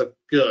lease of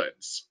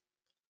goods.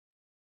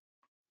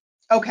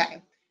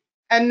 Okay.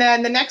 And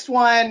then the next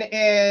one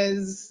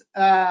is,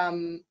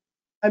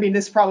 I mean,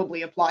 this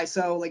probably applies.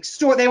 So like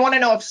they want to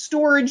know if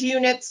storage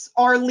units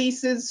are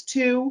leases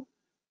too.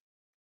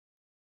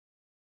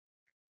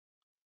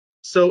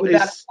 So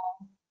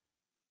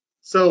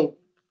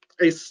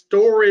a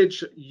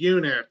storage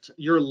unit,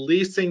 you're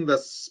leasing the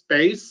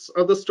space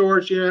of the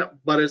storage unit,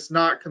 but it's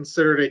not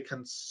considered a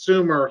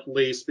consumer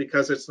lease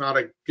because it's not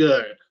a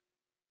good.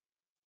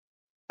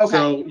 Okay.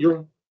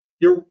 So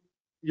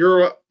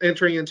you're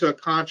entering into a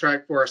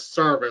contract for a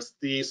service.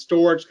 The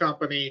storage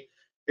company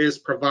is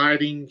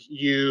providing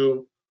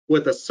you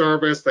with a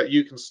service that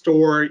you can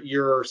store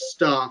your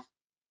stuff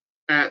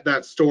at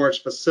that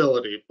storage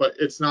facility, but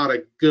it's not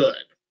a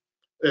good,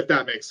 if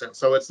that makes sense.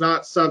 So it's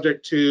not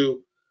subject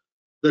to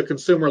the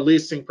consumer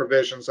leasing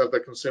provisions of the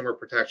Consumer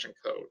Protection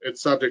Code.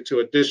 It's subject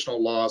to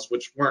additional laws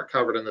which weren't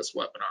covered in this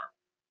webinar.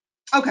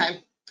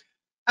 Okay.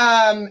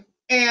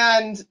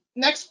 And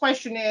next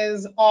question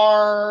is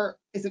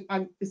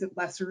it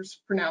lessors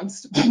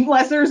pronounced?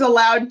 Lessors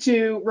allowed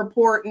to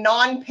report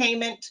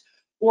non-payment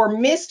or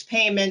missed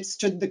payments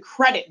to the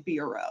credit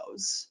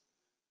bureaus?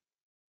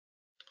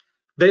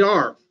 They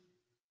are.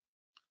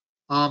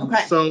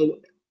 Okay. So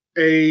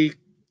a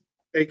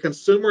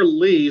consumer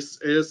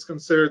lease is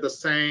considered the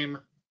same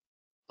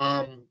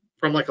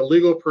from like a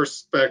legal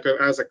perspective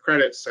as a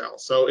credit sale.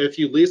 So if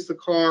you lease the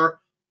car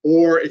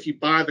or if you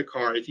buy the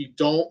car, if you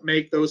don't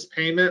make those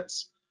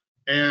payments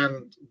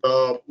and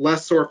the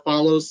lessor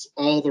follows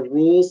all the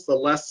rules, the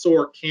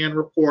lessor can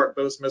report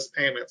those missed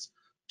payments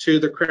to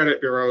the credit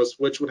bureaus,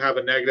 which would have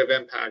a negative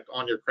impact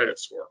on your credit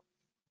score.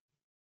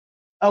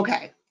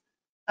 Okay.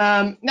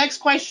 Next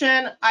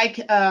question,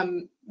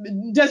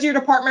 does your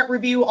department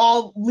review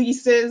all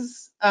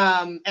leases?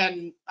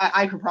 And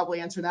I could probably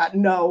answer that,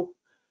 no.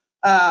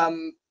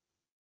 And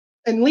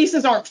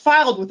leases aren't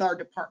filed with our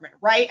department,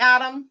 right,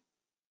 Adam?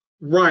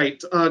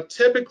 Right.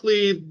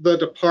 Typically, the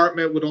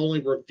department would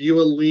only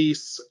review a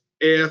lease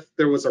if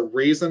there was a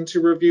reason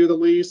to review the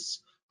lease,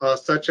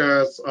 such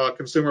as a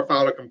consumer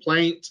filed a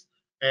complaint,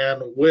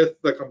 and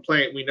with the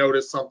complaint, we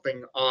noticed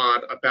something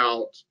odd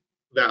about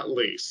that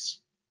lease.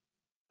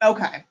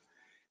 Okay.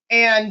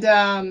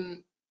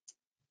 And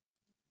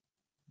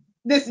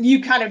this,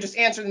 you kind of just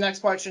answered the next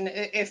question.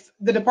 If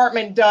the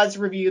department does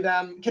review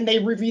them, can they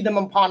review them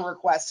upon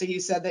request? So you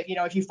said that,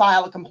 if you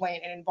file a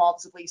complaint and it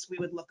involves a lease, we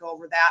would look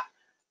over that.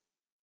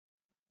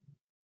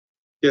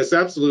 Yes,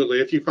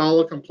 absolutely. If you file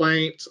a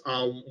complaint,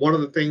 one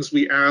of the things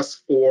we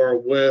ask for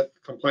with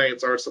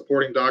complaints are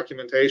supporting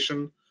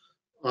documentation,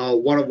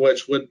 one of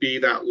which would be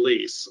that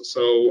lease.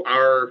 So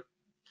our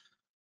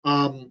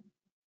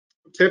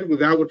typically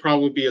that would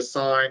probably be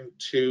assigned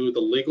to the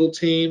legal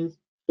team.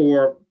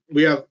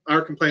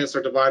 Our complaints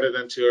are divided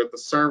into the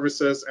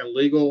services and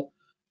legal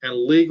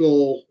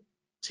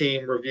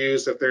team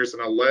reviews if there's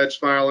an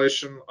alleged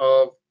violation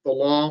of the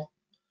law.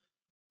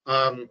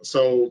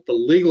 So the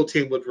legal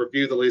team would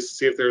review the lease to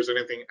see if there's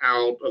anything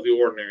out of the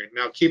ordinary.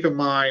 Now, keep in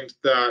mind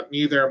that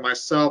neither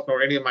myself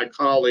nor any of my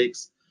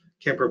colleagues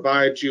can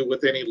provide you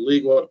with any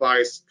legal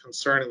advice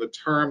concerning the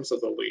terms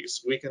of the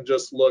lease. We can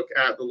just look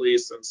at the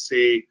lease and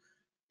see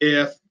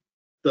if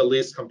the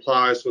lease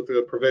complies with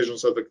the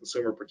provisions of the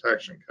Consumer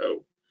Protection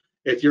Code.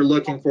 If you're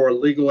looking for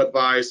legal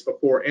advice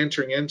before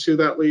entering into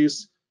that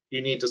lease,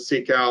 you need to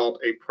seek out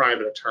a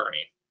private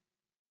attorney.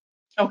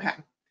 Okay.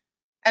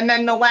 And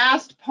then the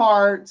last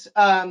part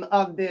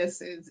of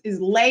this is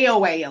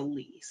layaway a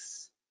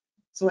lease.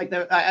 So like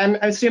I'm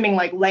assuming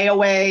like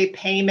layaway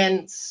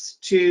payments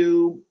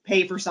to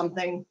pay for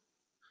something.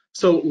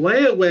 So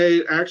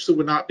layaway actually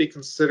would not be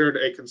considered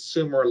a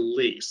consumer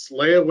lease.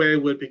 Layaway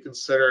would be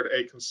considered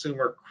a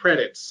consumer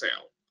credit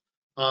sale,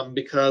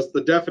 because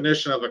the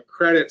definition of a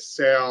credit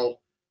sale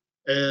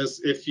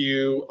is if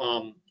you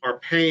are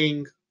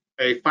paying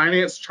a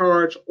finance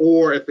charge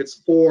or if it's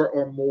 4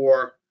 or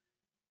more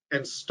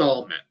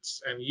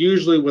installments. And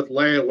usually with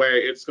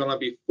layaway, it's going to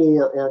be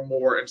 4 or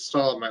more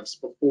installments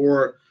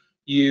before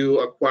you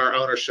acquire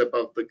ownership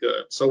of the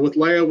good. So with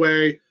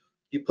layaway,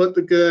 you put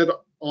the good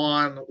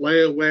on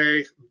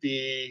layaway,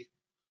 the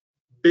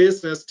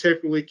business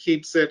typically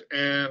keeps it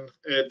in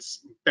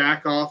its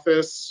back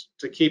office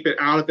to keep it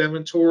out of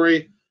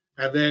inventory,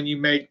 and then you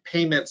make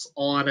payments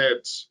on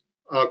it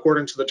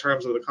according to the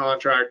terms of the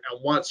contract.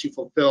 And once you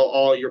fulfill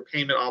all your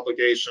payment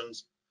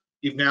obligations,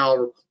 you've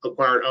now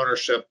acquired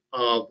ownership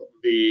of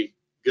the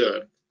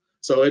good.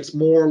 So it's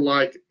more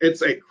like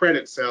it's a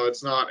credit sale.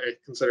 It's not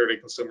considered a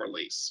consumer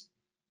lease.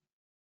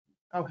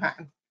 Okay.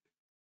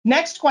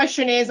 Next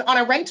question is, on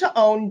a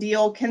rent-to-own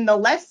deal, can the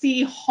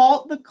lessee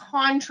halt the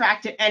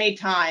contract at any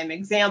time,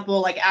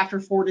 example, like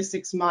after 4 to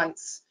 6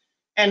 months,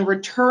 and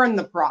return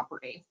the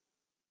property?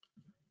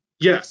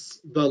 Yes,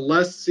 the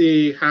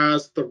lessee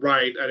has the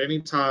right at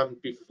any time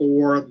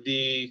before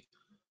the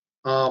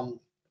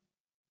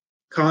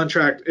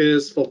contract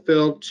is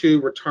fulfilled to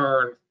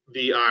return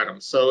the item.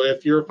 So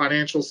if your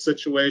financial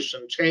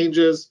situation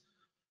changes,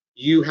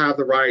 you have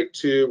the right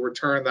to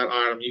return that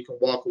item. You can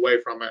walk away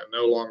from it and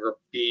no longer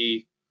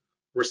be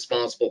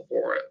responsible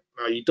for it.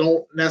 Now, you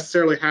don't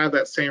necessarily have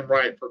that same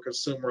right for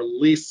consumer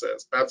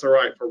leases. That's a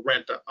right for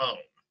rent to own.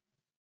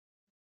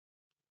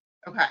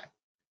 Okay.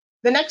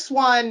 The next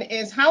one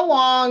is, how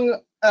long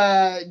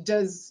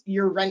does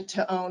your rent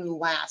to own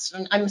last?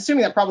 And I'm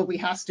assuming that probably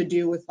has to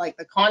do with like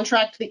the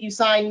contract that you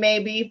sign,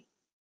 maybe.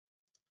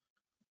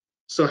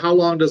 So how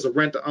long does a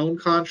rent to own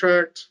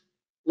contract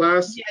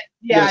last? Yeah,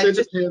 Yes, it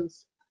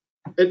depends.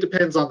 It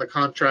depends on the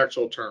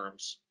contractual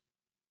terms.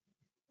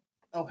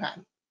 Okay.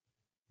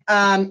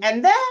 And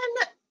then,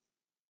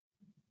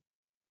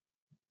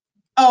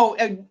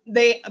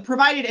 they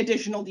provided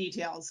additional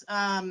details.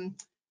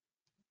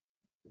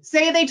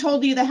 Say they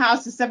told you the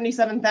house is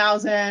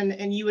 $77,000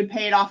 and you would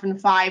pay it off in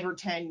 5 or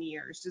 10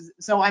 years.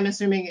 So I'm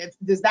assuming,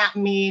 does that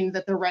mean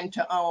that the rent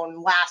to own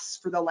lasts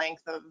for the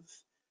length of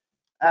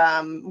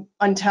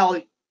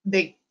until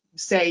they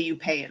say you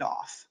pay it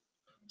off?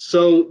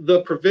 So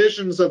the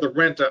provisions of the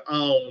rent to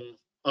own,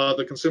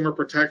 the Consumer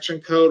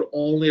Protection Code,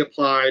 only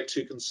apply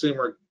to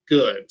consumer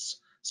goods.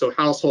 So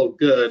household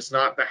goods,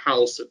 not the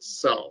house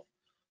itself.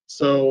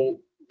 So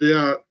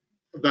the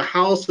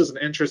house is an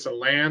interest in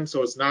land,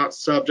 so it's not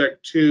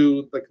subject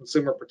to the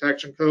Consumer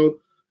Protection Code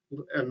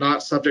and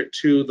not subject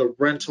to the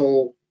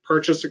rental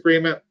purchase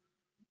agreement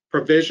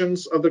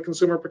provisions of the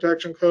Consumer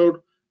Protection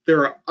Code.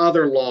 There are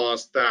other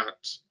laws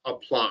that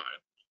apply.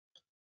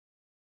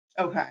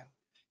 Okay.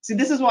 So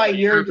this is why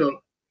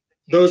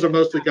those are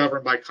mostly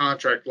governed by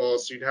contract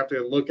laws, so you'd have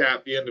to look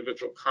at the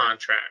individual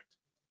contract.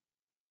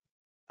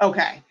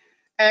 Okay.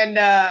 And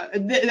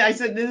I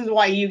said this is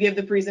why you give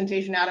the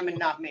presentation, Adam, and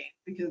not me,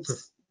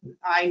 because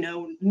I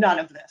know none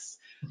of this.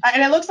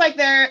 And it looks like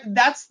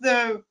that's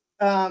the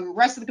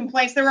rest of the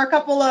complaints. There were a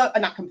couple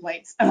of, not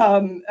complaints,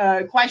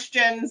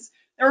 questions.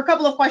 There were a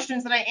couple of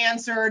questions that I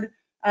answered.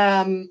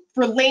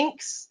 For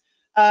links,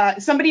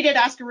 somebody did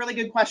ask a really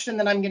good question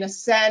that I'm going to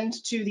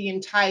send to the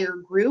entire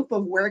group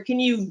of where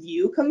can you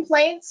view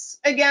complaints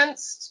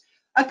against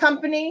a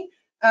company.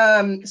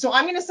 So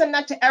I'm going to send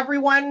that to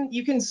everyone.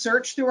 You can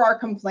search through our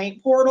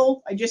complaint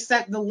portal. I just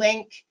sent the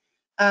link.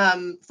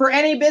 For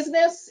any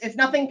business, if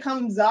nothing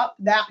comes up,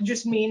 that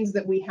just means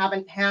that we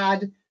haven't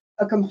had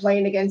a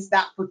complaint against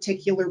that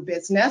particular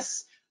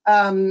business.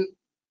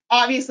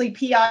 Obviously,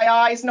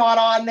 PII is not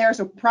on there,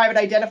 so private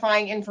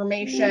identifying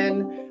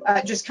information,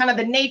 just kind of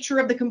the nature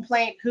of the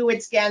complaint, who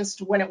it's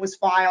against, when it was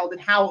filed, and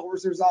how it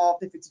was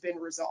resolved, if it's been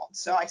resolved.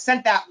 So I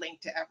sent that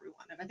link to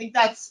everyone, and I think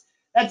that's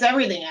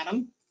everything,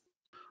 Adam.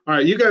 All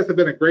right, you guys have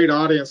been a great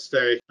audience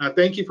today.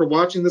 Thank you for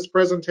watching this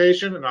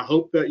presentation, and I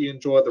hope that you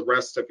enjoy the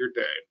rest of your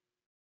day.